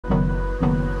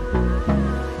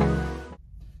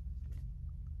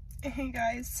Hey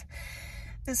guys,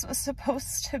 this was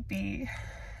supposed to be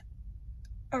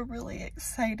a really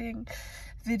exciting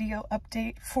video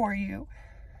update for you,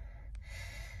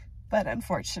 but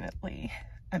unfortunately,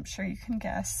 I'm sure you can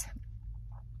guess,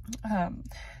 I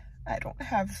don't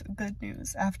have good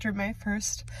news after my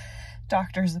first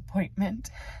doctor's appointment.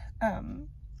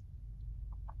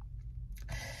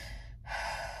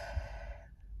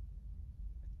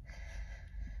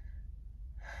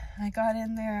 I got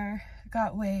in there,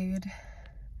 got weighed,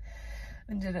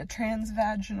 and did a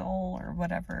transvaginal or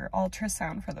whatever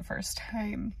ultrasound for the first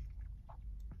time.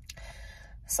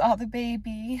 Saw the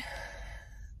baby.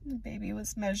 The baby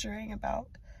was measuring about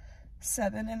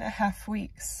 7.5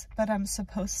 weeks, but I'm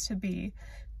supposed to be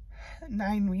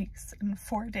 9 weeks and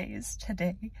 4 days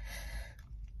today.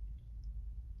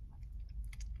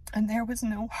 And there was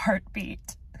no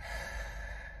heartbeat.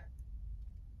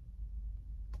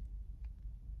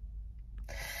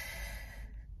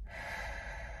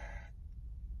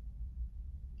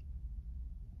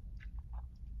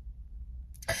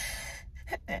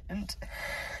 And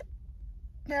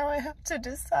now I have to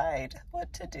decide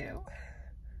what to do.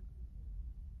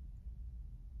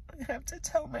 I have to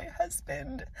tell my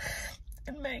husband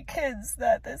and my kids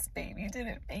that this baby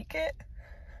didn't make it.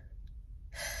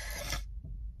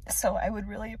 So I would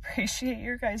really appreciate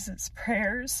your guys'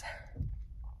 prayers.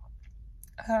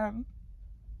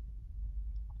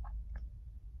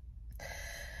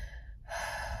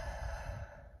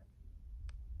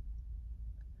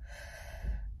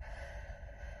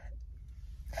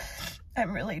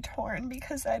 I'm really torn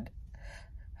because I'd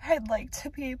like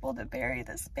to be able to bury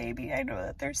this baby. I know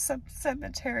that there's some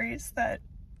cemeteries that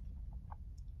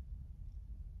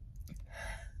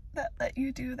let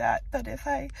you do that, but if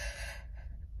I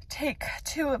take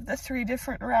 2 of the 3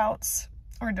 different routes,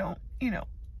 or don't,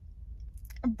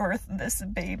 birth this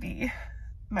baby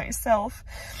myself,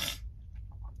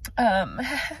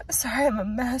 sorry, I'm a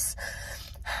mess.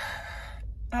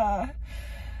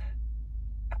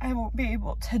 I won't be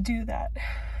able to do that.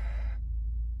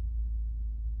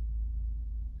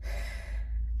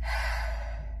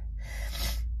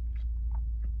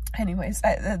 Anyways,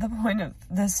 the point of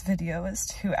this video is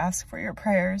to ask for your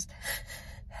prayers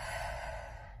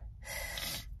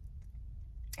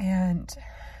and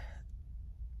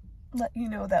let you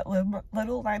know that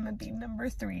little Limabean number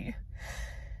 3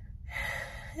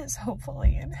 is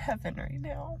hopefully in heaven right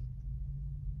now.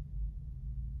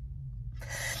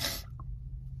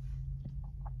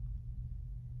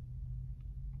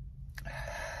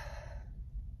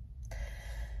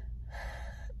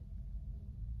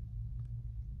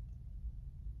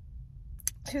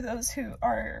 To those who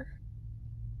are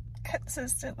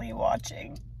consistently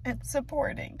watching and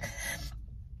supporting,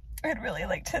 I'd really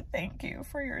like to thank you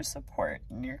for your support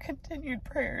and your continued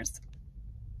prayers.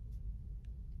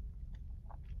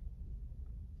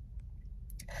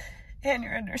 And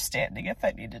your understanding if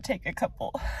I need to take a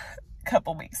couple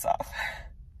weeks off.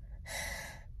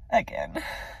 Again.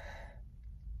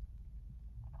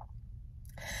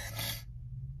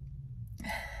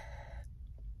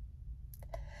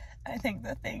 I think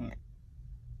the thing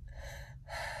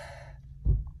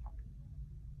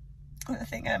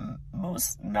I'm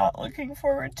most not looking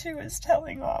forward to is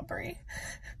telling Aubrey,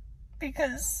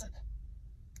 because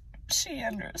she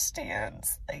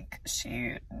understands, like,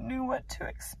 she knew what to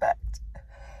expect.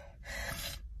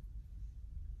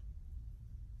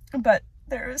 But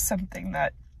there is something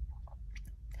that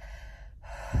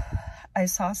I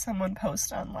saw someone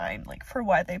post online, like, for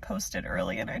why they posted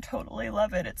early, and I totally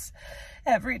love it. It's,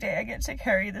 every day I get to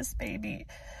carry this baby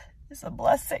is a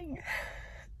blessing.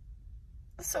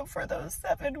 So for those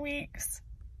 7 weeks,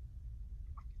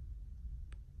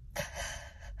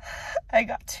 I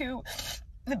got to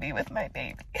be with my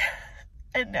baby,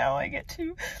 and now I get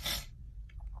to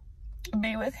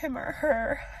be with him or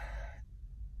her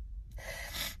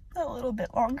a little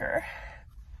bit longer.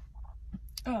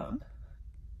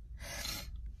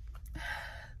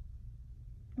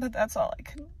 But that's all I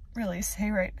can really say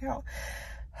right now.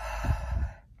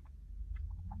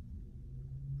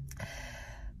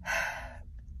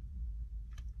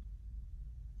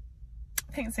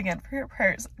 Thanks again for your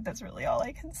prayers. That's really all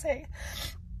I can say.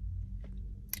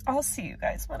 I'll see you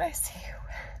guys when I see you.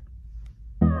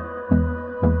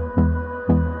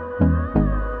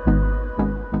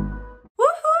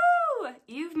 Woohoo!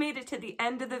 You've made it to the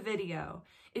end of the video.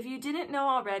 If you didn't know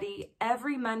already,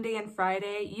 every Monday and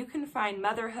Friday, you can find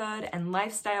motherhood and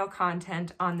lifestyle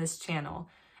content on this channel.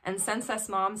 And since us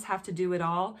moms have to do it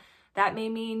all, that may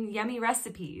mean yummy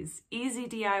recipes, easy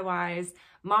DIYs,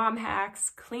 mom hacks,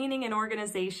 cleaning and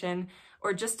organization,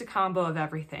 or just a combo of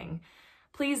everything.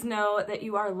 Please know that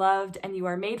you are loved and you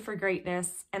are made for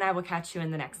greatness, and I will catch you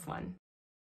in the next one.